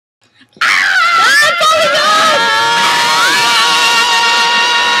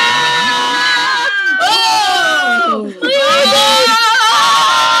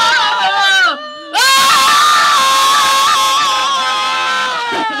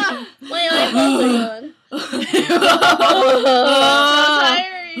My eyeballs are gone. So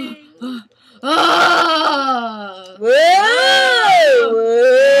tiring.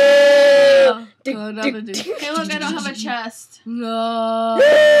 Hey, look, I don't have a chest. No.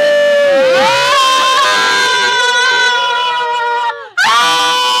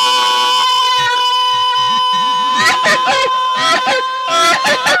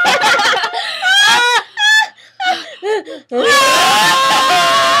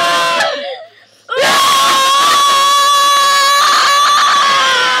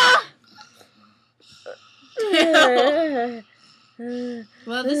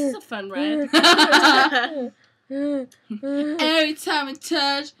 Well, this is a fun ride. Every time I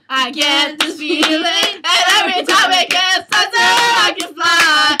touch, I get this feeling. And every time I get something, I can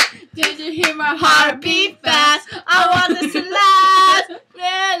fly. Did you hear my heart beat fast? I want this to last.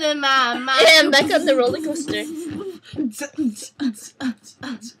 Man in my mind. And back on the roller coaster.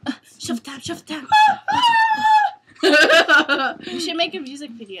 Shove down. We should make a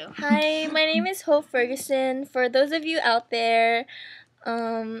music video. Hi, my name is Hope Ferguson. For those of you out there,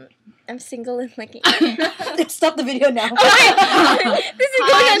 I'm single and looking. Stop the video now. This is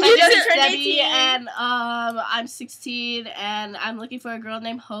going Hi, on my name is YouTube. Debbie, and I'm 16, and I'm looking for a girl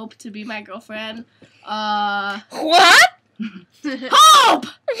named Hope to be my girlfriend. What? Hope!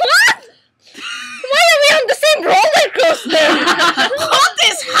 What? Why are we on the same roller coaster? What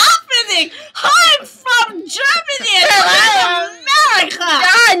is happening? I'm from Germany and I'm in America.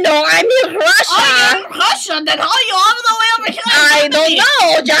 No, I'm in Russia. Oh, you're in Russia? Then how are you all the way over here? I don't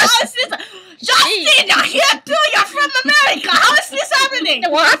know. Justin, you're here too. You're from America. How is this happening?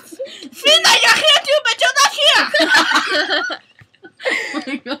 What? Fina, you're here too, but you're not here. Oh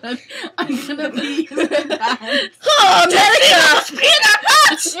my god, I'm gonna be in that. Oh, America! Peanut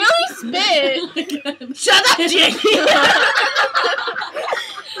nuts! Really spit. Shut up, Jenny!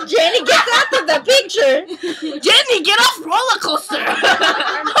 Jenny, get out of the picture. Jenny, get off roller coaster!